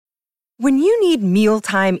When you need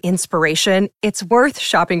mealtime inspiration, it's worth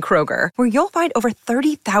shopping Kroger, where you'll find over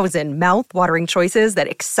 30,000 mouth-watering choices that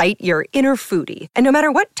excite your inner foodie. And no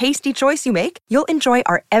matter what tasty choice you make, you'll enjoy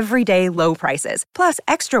our everyday low prices, plus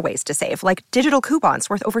extra ways to save, like digital coupons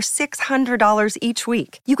worth over $600 each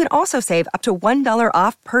week. You can also save up to $1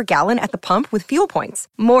 off per gallon at the pump with fuel points.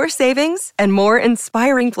 More savings and more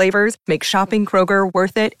inspiring flavors make shopping Kroger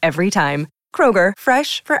worth it every time. Kroger,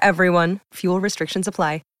 fresh for everyone. Fuel restrictions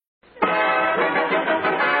apply.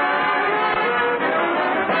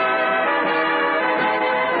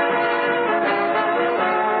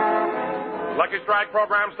 Lucky Strike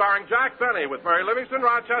program starring Jack Benny with Mary Livingston,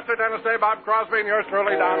 Rochester, Dennis Day, Bob Crosby, and yours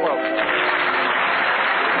truly, Don Wilson.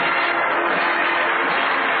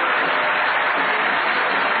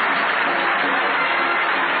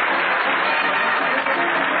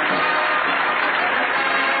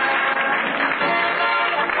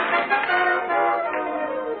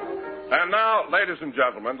 And now, ladies and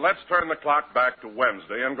gentlemen, let's turn the clock back to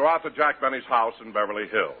Wednesday and go out to Jack Benny's house in Beverly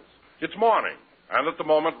Hills. It's morning. And at the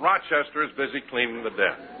moment, Rochester is busy cleaning the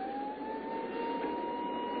den.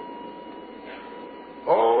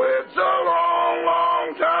 Oh, it's a long,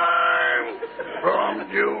 long time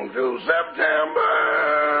from June to September.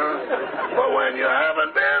 But when you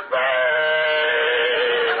haven't been back,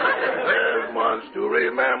 there's much to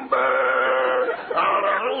remember.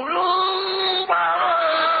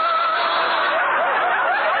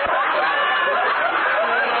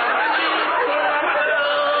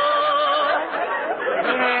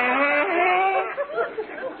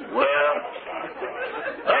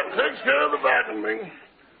 Takes care of the vacuuming.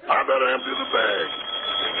 I better empty the bag.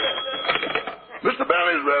 Mr.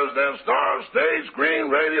 Benny's residence stars stage, screen,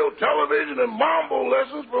 radio, television, and mambo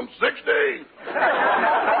lessons from 6 to 8.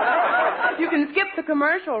 You can skip the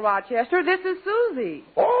commercial, Rochester. This is Susie.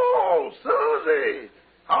 Oh, Susie.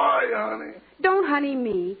 How are you, honey? Don't honey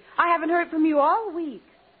me. I haven't heard from you all week.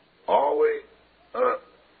 All week?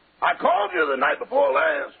 I called you the night before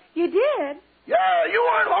last. You did? Yeah, you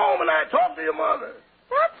weren't home, and I talked to your mother.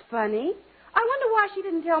 That's funny. I wonder why she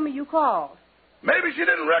didn't tell me you called. Maybe she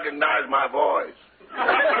didn't recognize my voice. Oh,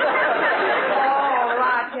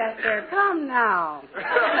 Rochester, come now. To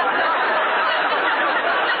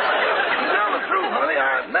tell the truth, honey,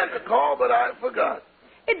 I meant to call, but I forgot.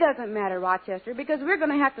 It doesn't matter, Rochester, because we're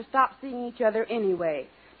going to have to stop seeing each other anyway.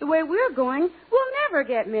 The way we're going, we'll never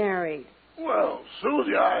get married. Well,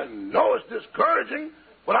 Susie, I know it's discouraging,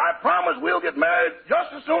 but I promise we'll get married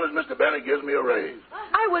just as soon as Mr. Benny gives me a raise.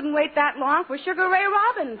 I wouldn't wait that long for Sugar Ray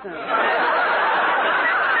Robinson.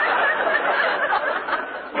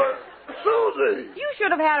 But, Susie... You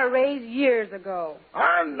should have had a raise years ago.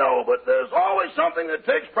 I know, but there's always something that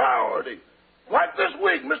takes priority. Like this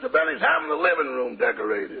week, Mr. Benny's having the living room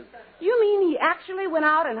decorated. You mean he actually went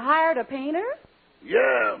out and hired a painter?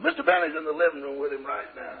 Yeah, Mr. Benny's in the living room with him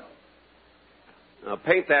right now. Now,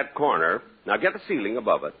 paint that corner. Now, get the ceiling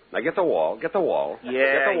above it. Now, get the wall. Get the wall. Yeah,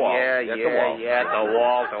 get the wall. yeah, get yeah, the wall. yeah,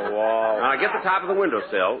 the wall. Now, get the top of the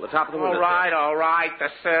windowsill. The top of the windowsill. All right, the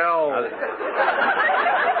sill. A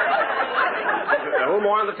little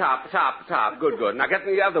more on the top. Good. Now, get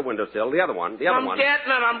the other windowsill. The other one. I'm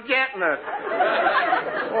getting it.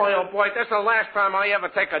 Boy, oh, boy, this is the last time I ever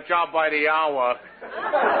take a job by the hour.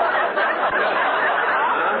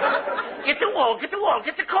 Get the wall, get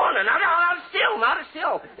the corner. Not the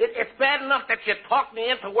sill. It's bad enough that you talked me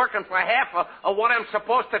into working for half of what I'm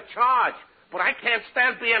supposed to charge. But I can't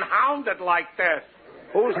stand being hounded like this.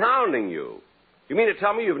 Who's hounding you? You mean to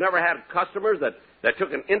tell me you've never had customers that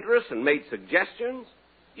took an interest and made suggestions?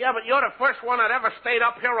 Yeah, but you're the first one that ever stayed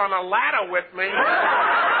up here on a ladder with me.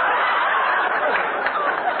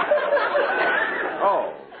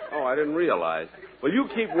 Oh, I didn't realize. Well, you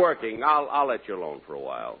keep working. I'll let you alone for a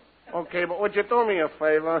while. Okay, but would you do me a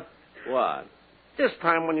favor? What? This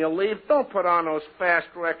time when you leave, don't put on those fast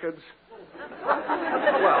records. Well,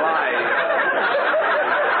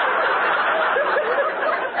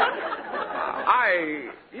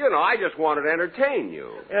 I just wanted to entertain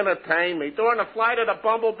you. Entertain me? During the flight of the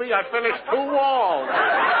Bumblebee, I finished 2 walls.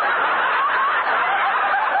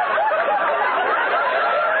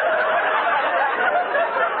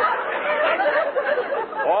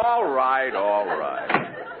 All right.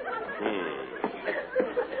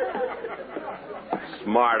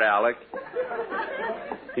 Smart Alec.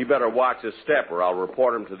 He better watch his step or I'll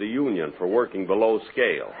report him to the union for working below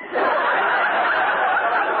scale.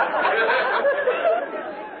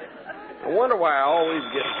 I wonder why I always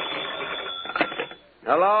get...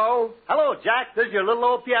 Hello? Hello, Jack. This is your little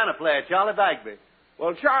old piano player, Charlie Bagby.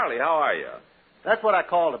 Well, Charlie, how are you? That's what I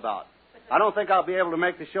called about. I don't think I'll be able to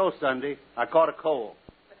make the show Sunday. I caught a cold.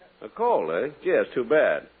 A cold, eh? Gee, that's too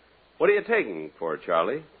bad. What are you taking for it,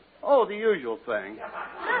 Charlie? Oh, the usual thing.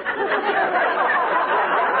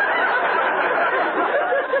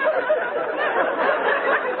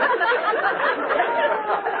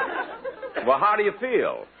 Well, how do you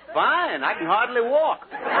feel? Fine. I can hardly walk.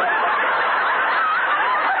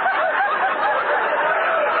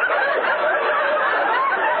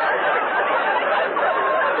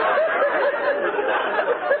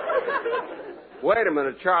 Wait a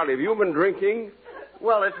minute, Charlie. Have you been drinking?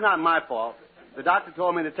 Well, it's not my fault. The doctor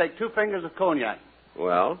told me to take 2 fingers of cognac.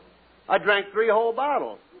 Well? I drank 3 whole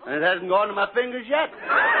bottles, and it hasn't gone to my fingers yet.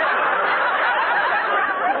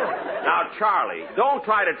 Now, Charlie, don't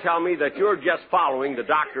try to tell me that you're just following the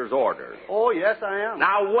doctor's orders. Oh, yes, I am.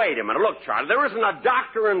 Now, wait a minute. Look, Charlie, there isn't a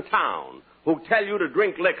doctor in town who'll tell you to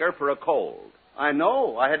drink liquor for a cold. I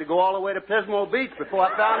know. I had to go all the way to Pismo Beach before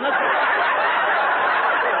I found this one.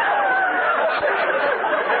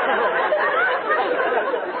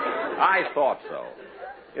 I thought so.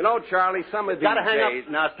 You know, Charlie, some of these Gotta hang days...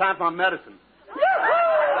 up. Now it's time for my medicine.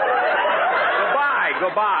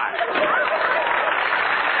 Goodbye.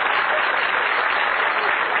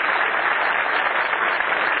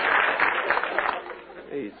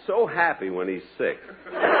 He's so happy when he's sick.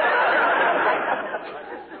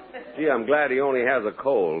 Gee, I'm glad he only has a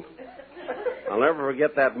cold. I'll never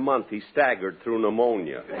forget that month he staggered through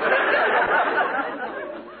pneumonia.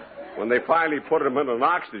 When they finally put him in an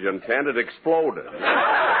oxygen tent, it exploded.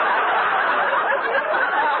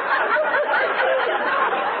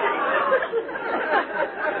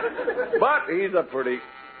 But he's a pretty...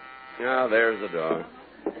 Now, there's the dog.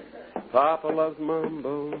 Papa loves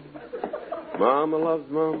mambo. Mama loves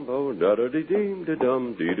mambo.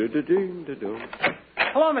 Da-da-dee-deem-da-dum, dee-da-da-deem-da-dum.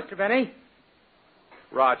 Hello, Mr. Benny.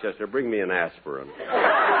 Rochester, bring me an aspirin.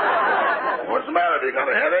 What's the matter? You got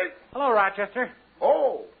a headache? Hello, Rochester.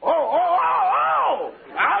 Oh. I'll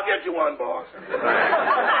get you one, boss.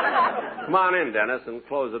 Come on in, Dennis, and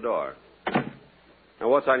close the door. Now,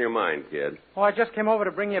 what's on your mind, kid? Oh, I just came over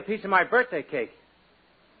to bring you a piece of my birthday cake.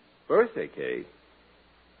 Birthday cake?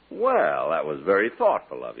 Well, that was very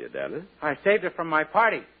thoughtful of you, Dennis. I saved it from my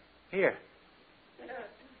party. Here.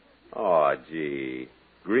 Oh, gee.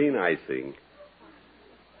 Green icing.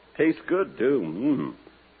 Tastes good, too.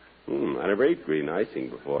 I never ate green icing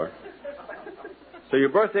before. So your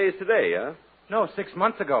birthday is today, huh? No, 6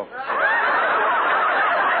 months ago.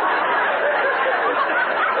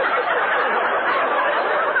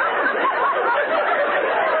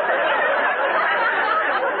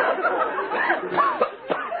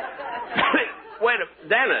 Wait a minute,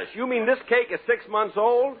 Dennis, you mean this cake is 6 months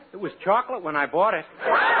old? It was chocolate when I bought it.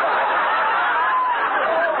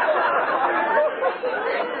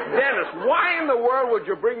 Dennis, why in the world would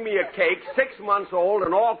you bring me a cake 6 months old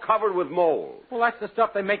and all covered with mold? Well, that's the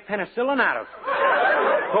stuff they make penicillin out of.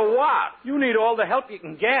 For what? You need all the help you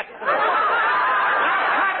can get. Cut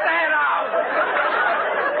that out!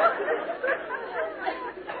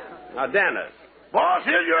 Now, Dennis. Boss,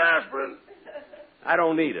 here's your aspirin. I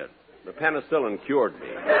don't need it. The penicillin cured me.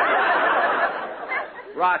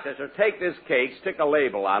 Rochester, take this cake, stick a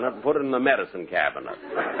label on it, and put it in the medicine cabinet.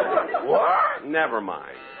 What? Never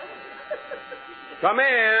mind. Come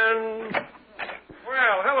in.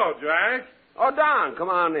 Well, hello, Jack. Oh, Don, come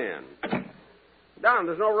on in. Don,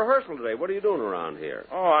 there's no rehearsal today. What are you doing around here?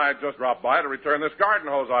 Oh, I just dropped by to return this garden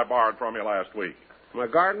hose I borrowed from you last week. My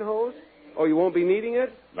garden hose? Oh, you won't be needing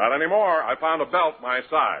it? Not anymore. I found a belt my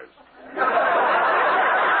size.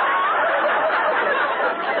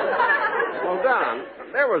 Well, Don,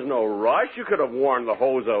 there was no rush. You could have worn the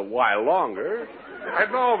hose a while longer. I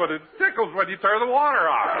know, but it tickles when you turn the water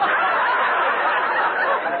off.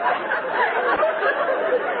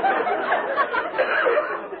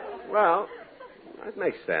 Well, that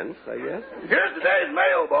makes sense, I guess. Here's today's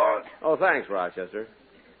mail, boss. Oh, thanks, Rochester.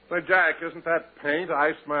 Say, Jack, isn't that paint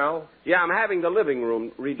I smell? Yeah, I'm having the living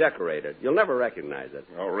room redecorated. You'll never recognize it.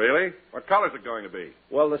 Oh, really? What color's it going to be?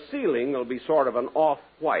 Well, the ceiling will be sort of an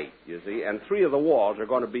off-white, you see, and 3 of the walls are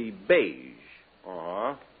going to be beige.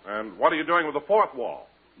 Uh-huh. And what are you doing with the 4th wall?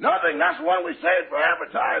 Nothing. That's the one we saved for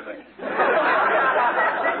advertising.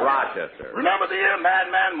 Rochester. Remember the year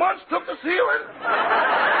Madman Munch took the ceiling?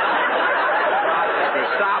 Rochester,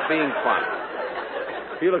 stop being funny.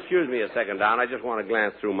 If you'll excuse me a second, Don, I just want to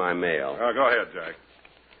glance through my mail. Go ahead, Jack.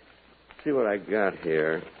 See what I got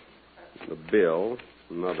here. The bill,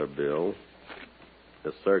 another bill,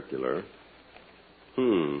 a circular.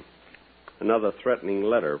 Another threatening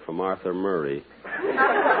letter from Arthur Murray.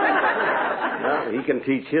 Well, he can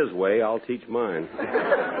teach his way, I'll teach mine.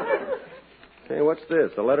 Hey, what's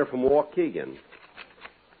this? A letter from Waukegan.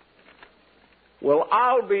 Well,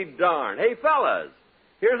 I'll be darned. Hey, fellas,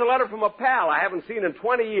 here's a letter from a pal I haven't seen in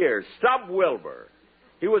 20 years, Stub Wilbur.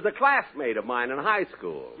 He was a classmate of mine in high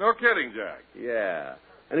school. No kidding, Jack. Yeah.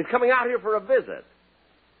 And he's coming out here for a visit.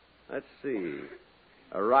 Let's see.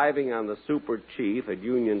 Arriving on the Super Chief at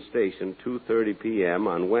Union Station, 2:30 p.m.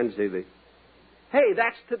 on Wednesday the... Hey,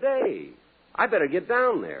 that's today. I better get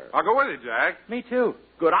down there. I'll go with you, Jack. Me too.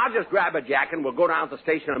 Good, I'll just grab a jacket and we'll go down to the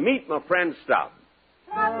station and meet my friend Stub.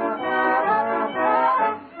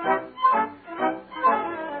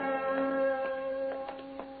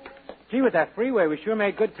 Gee, with that freeway, we sure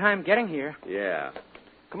made good time getting here. Yeah.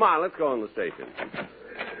 Come on, let's go on the station.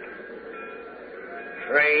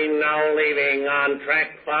 Train now leaving on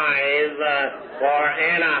track 5 for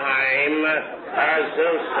Anaheim,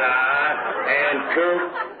 Azusa, and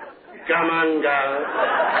Cucamonga.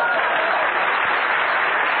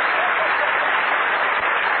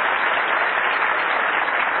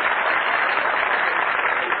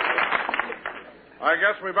 I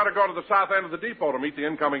guess we better go to the south end of the depot to meet the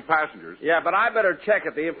incoming passengers. Yeah, but I better check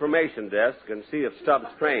at the information desk and see if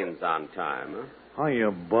Stubbs' train's on time. Huh?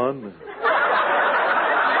 Hiya, bud.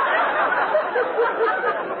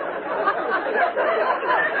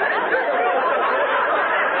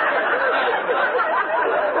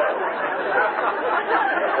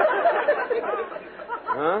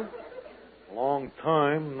 Huh? Long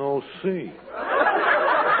time no see.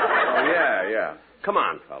 Yeah. Come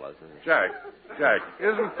on, fellas. Jack,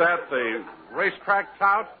 isn't that the racetrack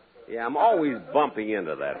tout? Yeah, I'm always bumping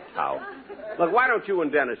into that tout. Look, why don't you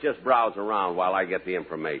and Dennis just browse around while I get the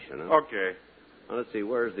information? Huh? Okay. Now, let's see,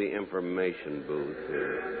 where's the information booth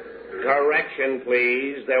here? Correction,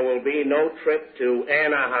 please. There will be no trip to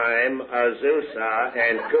Anaheim, Azusa,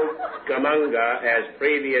 and Cucamonga as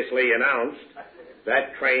previously announced.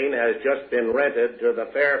 That train has just been rented to the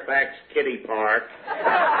Fairfax Kiddie Park.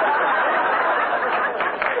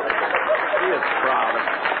 It's crowded.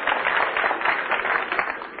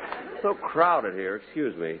 So crowded here.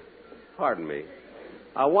 Excuse me. Pardon me.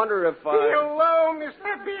 I wonder if I... Hello,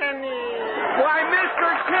 Mr. Benny. Why, Mr.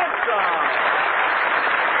 Kitzel!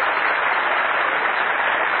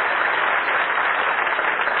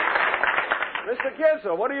 Mr.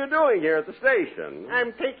 Kitzel, what are you doing here at the station?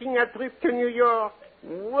 I'm taking a trip to New York.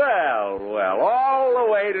 Well, all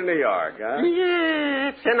the way to New York, huh?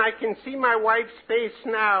 Yes, and I can see my wife's face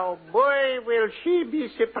now. Boy, will she be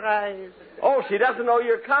surprised. Oh, she doesn't know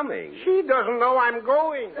you're coming. She doesn't know I'm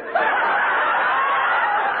going.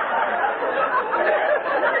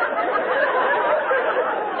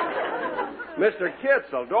 Mr.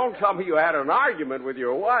 Kitzel, don't tell me you had an argument with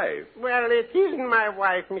your wife. Well, it isn't my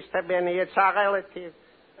wife, Mr. Benny. It's our relative.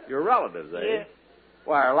 Your relatives, eh? Yes.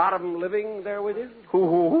 Why, are a lot of them living there with you?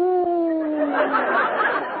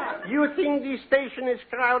 You think the station is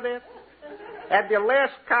crowded? At the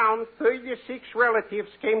last count, 36 relatives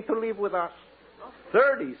came to live with us.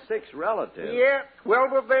 36 relatives? Yeah,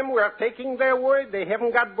 12 of them were taking their word. They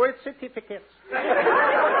haven't got birth certificates.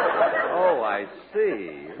 Oh, I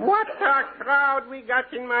see. What a crowd we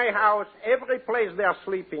got in my house. Every place they're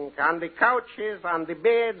sleeping. On the couches, on the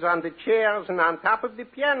beds, on the chairs, and on top of the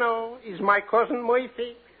piano is my cousin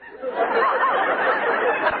Murphy.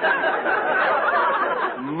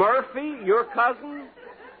 Murphy, your cousin?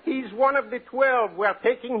 He's one of the 12. We're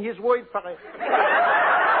taking his word for it.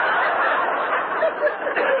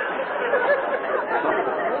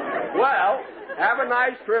 Well, have a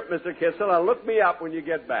nice trip, Mr. Kitzel, and look me up when you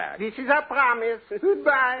get back. This is a promise.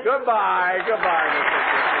 Goodbye. Goodbye, Mr.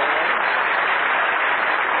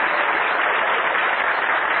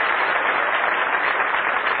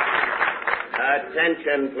 Kitzel.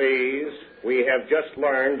 Attention, please. We have just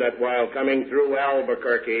learned that while coming through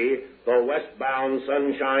Albuquerque, the westbound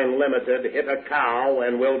Sunshine Limited hit a cow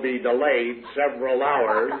and will be delayed several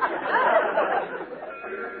hours.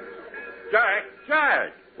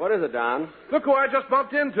 Jack! What is it, Don? Look who I just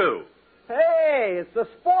bumped into. Hey, it's the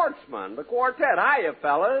Sportsman, the quartet. Hiya,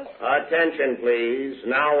 fellas. Attention, please.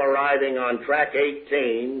 Now arriving on track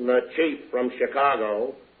 18, the Chief from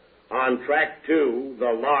Chicago. On track 2,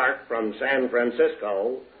 the Lark from San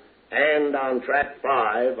Francisco. And on track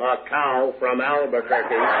 5, a cow from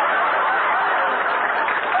Albuquerque.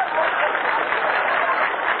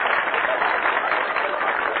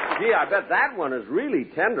 Gee, I bet that one is really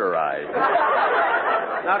tenderized.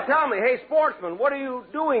 Now tell me, hey, Sportsman, what are you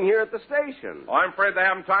doing here at the station? Oh, I'm afraid they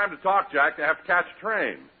haven't time to talk, Jack. They have to catch a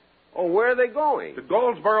train. Oh, where are they going? To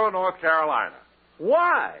Goldsboro, North Carolina.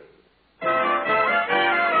 Why?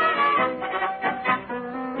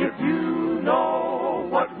 If you know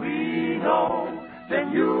what we know,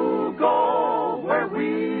 then you go where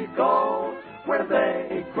we go, where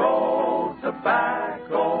they grow to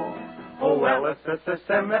tobacco.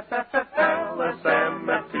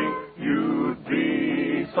 O-L-S-S-S-M-F-F-F-L-S-M-F-T. You'd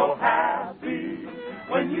be so happy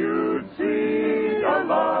when you'd see you're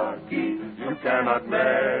lucky. You cannot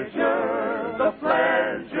measure the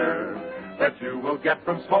pleasure that you will get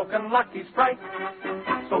from smoking Lucky Strike.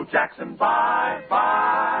 So Jackson,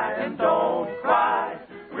 bye-bye and don't cry.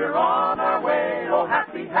 We're on our way, oh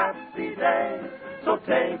happy, happy day. So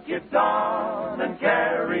take it on and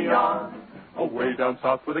carry on. Away down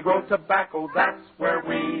south where they grow tobacco, that's where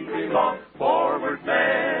we belong. Forward men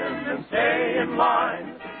and stay in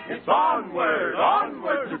line. It's onward,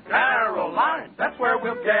 onward to Caroline. That's where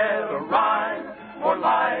we'll get a ride or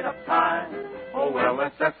light up time. Oh,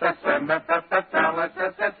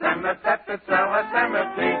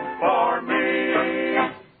 L-S-S-S-M-F-F-F-L-S-S-S-M-F-F-L-S-M-F-T for me.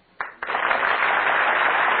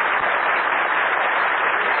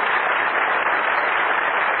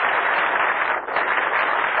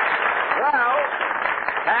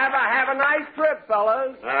 Have a nice trip,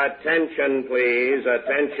 fellas. Attention, please.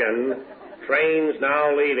 Attention. Trains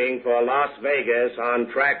now leaving for Las Vegas on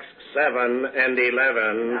tracks 7 and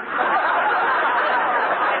 11.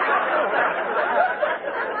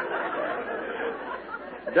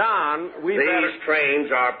 Don, These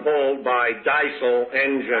trains are pulled by diesel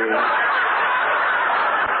engines.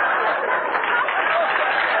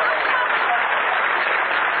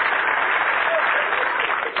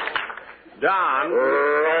 Don.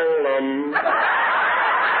 Roll 'em.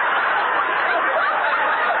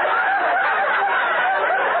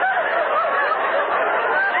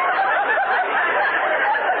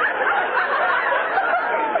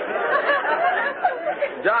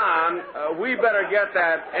 Don, we better get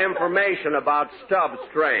that information about Stubbs'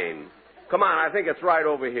 train. Come on, I think it's right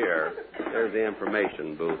over here. There's the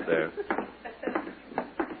information booth there.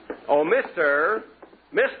 Oh, Mister.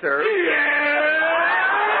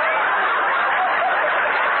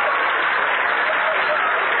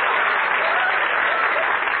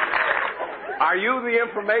 Are you the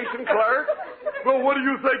information clerk? Well, what do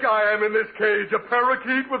you think I am in this cage? A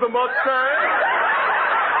parakeet with a mustache?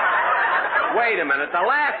 Wait a minute. The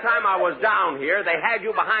last time I was down here, they had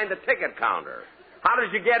you behind the ticket counter. How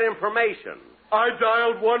did you get information? I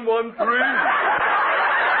dialed 113.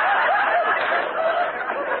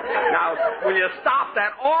 Now, will you stop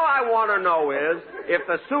that? All I want to know is if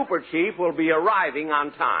the super chief will be arriving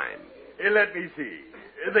on time. Let me see.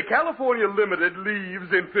 The California Limited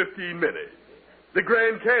leaves in 15 minutes. The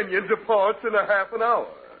Grand Canyon departs in a half an hour.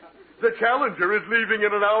 The Challenger is leaving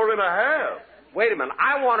in an hour and a half. Wait a minute.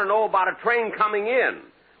 I want to know about a train coming in.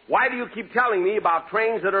 Why do you keep telling me about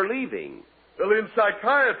trains that are leaving? Well, in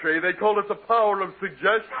psychiatry, they call it the power of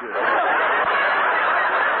suggestion.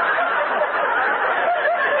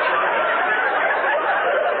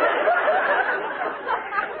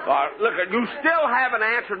 Look, you still haven't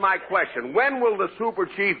answered my question. When will the super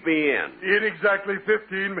chief be in? In exactly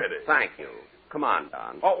 15 minutes. Thank you. Come on,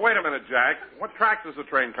 Don. Oh, wait a minute, Jack. What track does the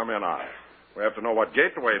train come in on? We have to know what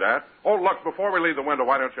gate to wait at. Oh, look, before we leave the window,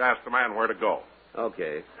 why don't you ask the man where to go?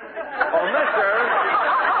 Okay. Oh,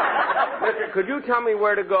 Mister, could you tell me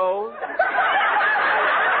where to go?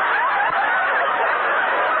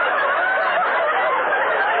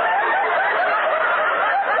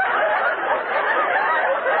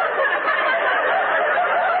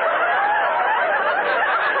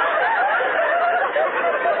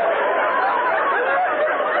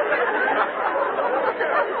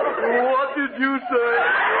 What did you say?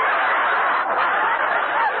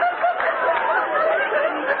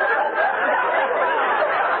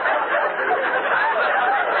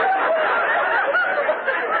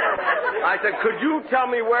 I said, could you tell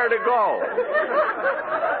me where to go?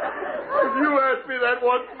 If you ask me that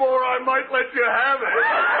once more, I might let you have it.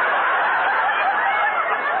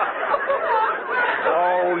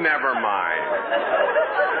 Oh, never mind.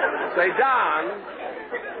 Say,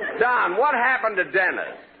 Don, what happened to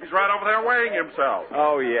Dennis? He's right over there weighing himself.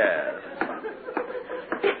 Oh, yes.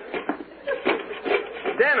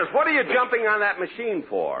 Dennis, what are you jumping on that machine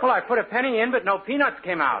for? Well, I put a penny in, but no peanuts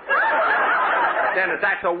came out. Dennis,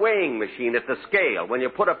 that's a weighing machine. It's a scale. When you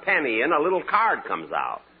put a penny in, a little card comes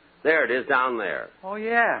out. There it is down there. Oh,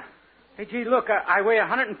 yeah. Hey, gee, look, I weigh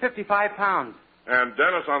 155 pounds. And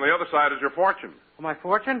Dennis, on the other side is your fortune. Oh, my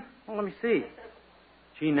fortune? Well, let me see.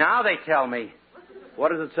 Gee, now they tell me.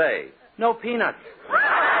 What does it say? No peanuts.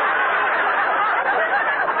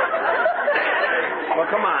 Well,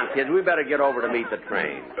 come on, kids. We better get over to meet the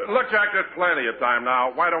train. Look, Jack, there's plenty of time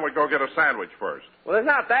now. Why don't we go get a sandwich first? Well, there's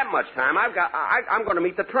not that much time. I'm going to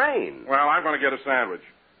meet the train. Well, I'm going to get a sandwich.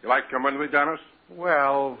 You like to come with me, Dennis?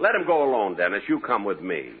 Well... Let him go alone, Dennis. You come with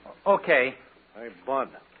me. Okay. Hey, Bud,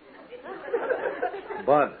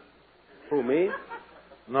 Bud. Who, me?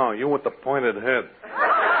 No, you with the pointed head.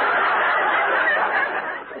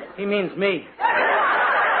 He means me.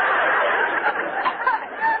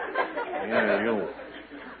 Yeah, you.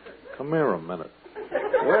 Come here a minute.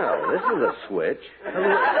 Well, this is a switch.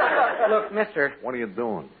 Look, mister. What are you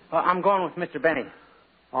doing? I'm going with Mr. Benny.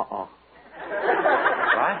 Uh-uh.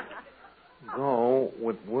 What? Go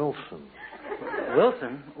with Wilson.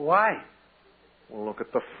 Wilson? Why? Well, look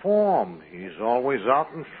at the form. He's always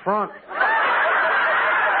out in front.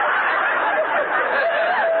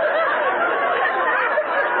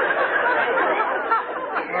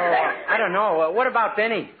 I don't know. What about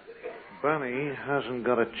Benny? Benny hasn't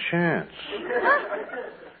got a chance.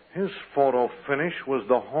 His photo finish was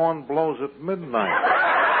The Horn Blows at Midnight.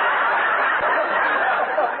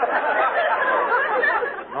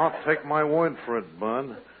 Now, take my word for it,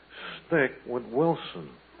 Bud. Stick with Wilson.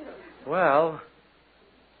 Well,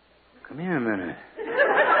 come here a minute.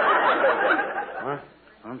 What?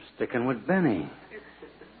 I'm sticking with Benny.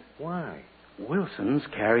 Why? Wilson's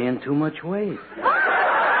carrying too much weight.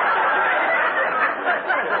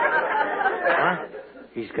 Huh?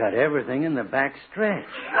 He's got everything in the back stretch.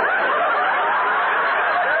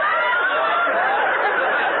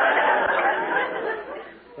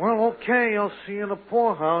 Well, okay, I'll see you in the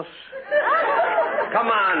poorhouse. Come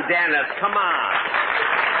on, Dennis, come on.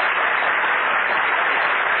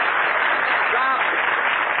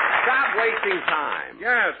 Stop wasting time.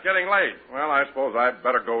 Yeah, it's getting late. Well, I suppose I'd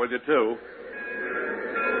better go with you, too.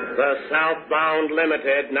 The Southbound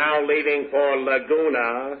Limited now leaving for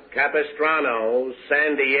Laguna, Capistrano,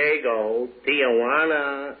 San Diego,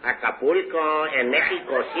 Tijuana, Acapulco, and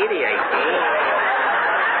Mexico City, I think.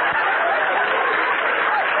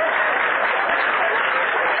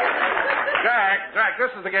 Jack,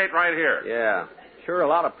 this is the gate right here. Yeah, sure a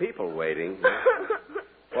lot of people waiting.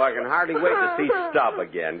 Well, I can hardly wait to see Stubb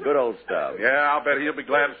again. Good old Stubb. Yeah, I'll bet he'll be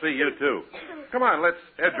glad to see you, too. Come on, let's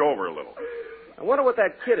edge over a little. I wonder what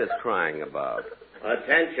that kid is crying about.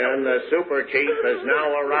 Attention, the Super Chief is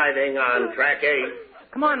now arriving on track 8.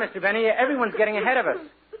 Come on, Mr. Benny. Everyone's getting ahead of us.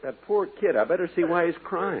 That poor kid. I better see why he's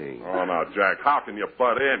crying. Oh, now, Jack, how can you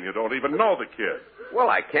butt in? You don't even know the kid. Well,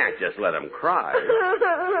 I can't just let him cry.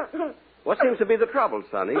 What seems to be the trouble,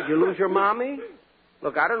 Sonny? Did you lose your mommy?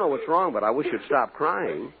 Look, I don't know what's wrong, but I wish you'd stop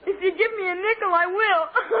crying. If you give me a nickel, I will.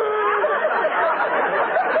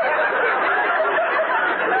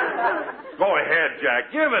 Go ahead,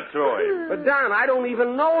 Jack. Give it to him. But, Don, I don't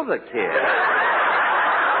even know the kid.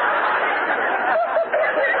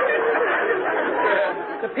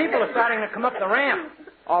 The people are starting to come up the ramp.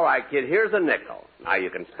 All right, kid, here's a nickel. Now, you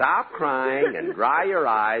can stop crying and dry your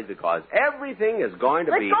eyes because everything is going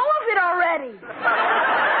to be... Let go of it already.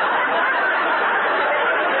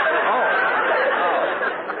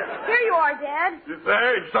 Here you are, Dad.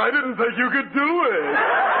 Thanks. I didn't think you could do it.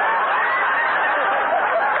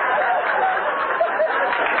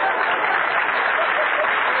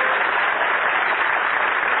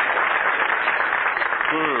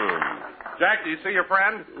 Jack, do you see your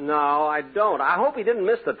friend? No, I don't. I hope he didn't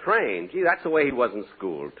miss the train. Gee, that's the way he was in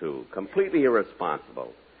school, too. Completely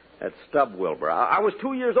irresponsible. That's Stubb Wilbur. I was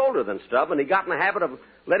 2 years older than Stubb, and he got in the habit of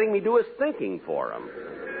letting me do his thinking for him.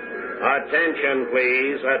 Attention,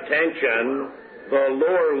 please. Attention. The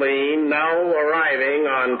Lurleen now arriving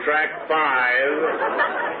on track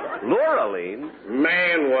 5. Lurleen?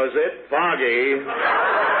 Man, was it foggy.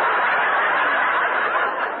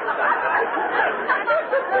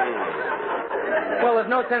 Well, there's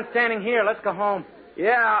no sense standing here. Let's go home.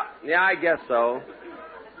 Yeah, I guess so.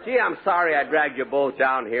 Gee, I'm sorry I dragged you both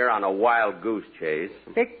down here on a wild goose chase.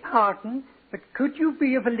 Beg pardon, but could you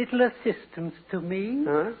be of a little assistance to me?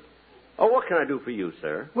 Huh? Oh, what can I do for you,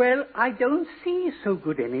 sir? Well, I don't see so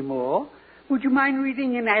good anymore. Would you mind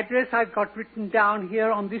reading an address I've got written down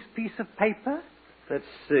here on this piece of paper? Let's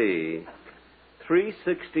see.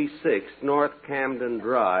 366 North Camden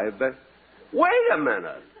Drive. Wait a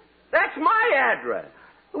minute. That's my address.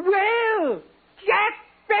 Well, Jack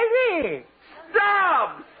Benny.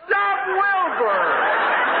 Stubb Wilbur.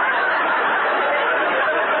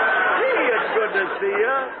 Gee, it's good to see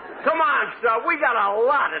you. Come on, Stubb. We got a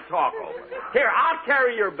lot to talk over. Here, I'll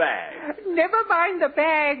carry your bag. Never mind the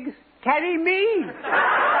bags. Carry me.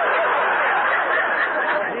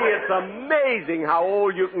 Gee, it's amazing how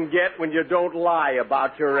old you can get when you don't lie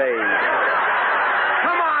about your age.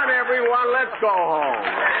 Come on, everyone. Let's go home.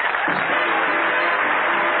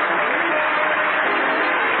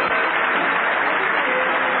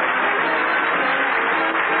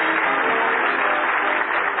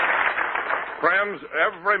 Friends,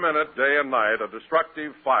 every minute, day and night, a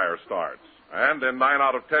destructive fire starts. And in 9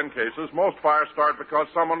 out of 10 cases, most fires start because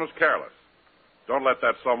someone was careless. Don't let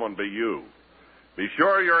that someone be you. Be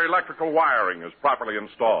sure your electrical wiring is properly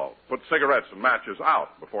installed. Put cigarettes and matches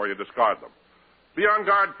out before you discard them. Be on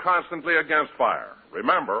guard constantly against fire.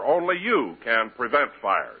 Remember, only you can prevent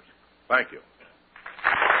fires. Thank you.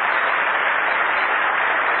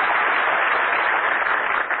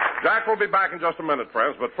 Jack will be back in just a minute,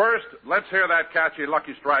 friends, but first, let's hear that catchy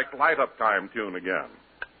Lucky Strike light-up time tune again.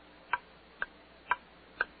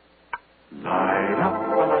 Light up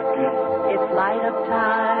a lucky. It's light-up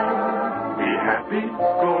time. Be happy,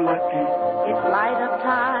 go lucky. It's light-up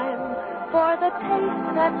time. For the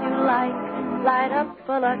taste that you like, light up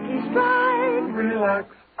a Lucky Strike. Relax.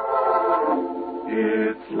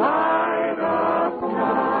 It's light-up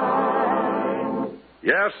time.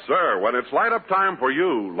 Yes, sir. When it's light-up time for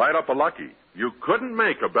you, light up a Lucky. You couldn't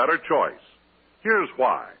make a better choice. Here's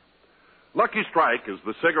why. Lucky Strike is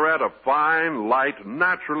the cigarette of fine, light,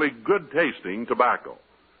 naturally good-tasting tobacco.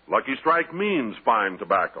 Lucky Strike means fine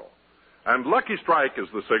tobacco. And Lucky Strike is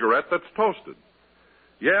the cigarette that's toasted.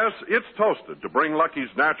 Yes, it's toasted to bring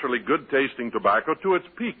Lucky's naturally good-tasting tobacco to its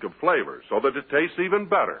peak of flavor so that it tastes even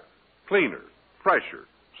better, cleaner, fresher,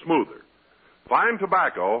 smoother. Fine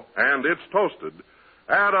tobacco, and it's toasted,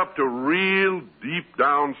 add up to real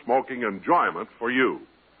deep-down smoking enjoyment for you.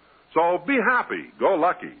 So be happy, go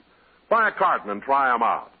Lucky. Buy a carton and try them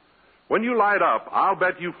out. When you light up, I'll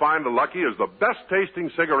bet you find a Lucky is the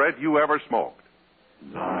best-tasting cigarette you ever smoked.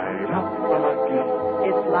 Light up a lucky.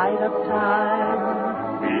 It's light-up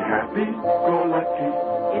time. Be happy, go lucky.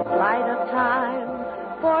 It's light-up time.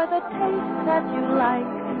 For the taste that you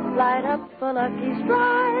like, light up a Lucky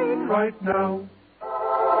Strike. Right now.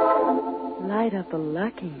 Light up a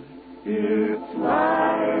Lucky. It's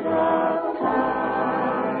light-up time.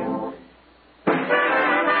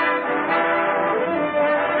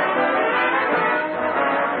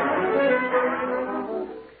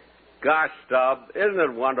 Gosh, Stubb, isn't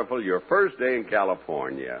it wonderful? Your first day in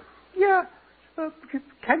California. Yeah.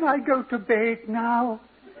 Can I go to bed now?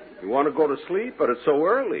 You want to go to sleep, but it's so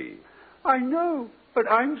early. I know, but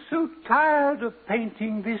I'm so tired of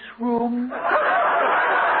painting this room.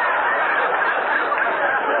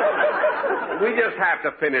 We just have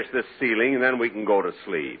to finish this ceiling, and then we can go to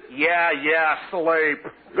sleep. Yeah, sleep.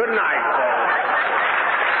 Good night, folks.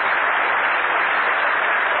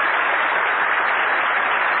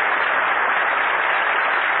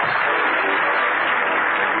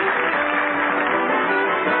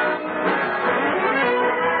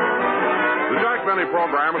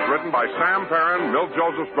 Program is written by Sam Perrin, Milt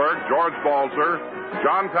Josephsberg, George Balzer,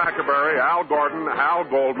 John Tackerberry, Al Gordon, Hal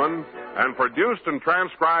Goldman, and produced and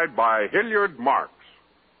transcribed by Hilliard Marks.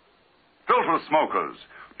 Filter smokers,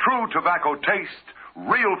 true tobacco taste,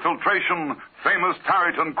 real filtration, famous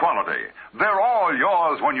Tareyton quality. They're all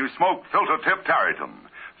yours when you smoke Filter Tip Tareyton.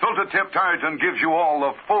 Filter Tip Tareyton gives you all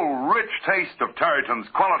the full, rich taste of Tareyton's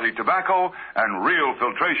quality tobacco and real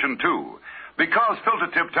filtration, too. Because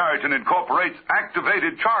Filter Tip Tareyton incorporates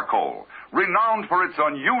activated charcoal, renowned for its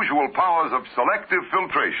unusual powers of selective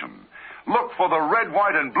filtration. Look for the red,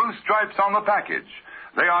 white, and blue stripes on the package.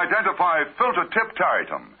 They identify Filter Tip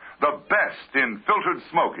Tareyton, the best in filtered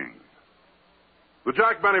smoking. The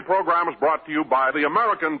Jack Benny program is brought to you by the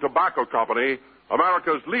American Tobacco Company,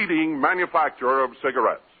 America's leading manufacturer of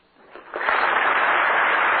cigarettes.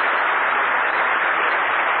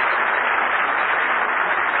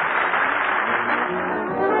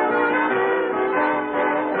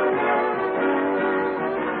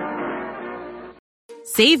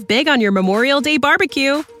 Save big on your Memorial Day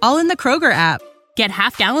barbecue, all in the Kroger app. Get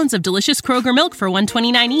half gallons of delicious Kroger milk for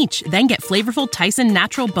 $1.29 each. Then get flavorful Tyson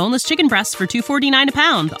natural boneless chicken breasts for $2.49 a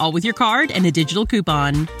pound, all with your card and a digital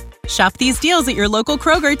coupon. Shop these deals at your local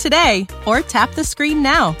Kroger today, or tap the screen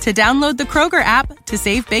now to download the Kroger app to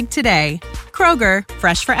save big today. Kroger,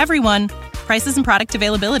 fresh for everyone. Prices and product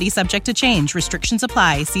availability subject to change. Restrictions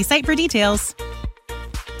apply. See site for details.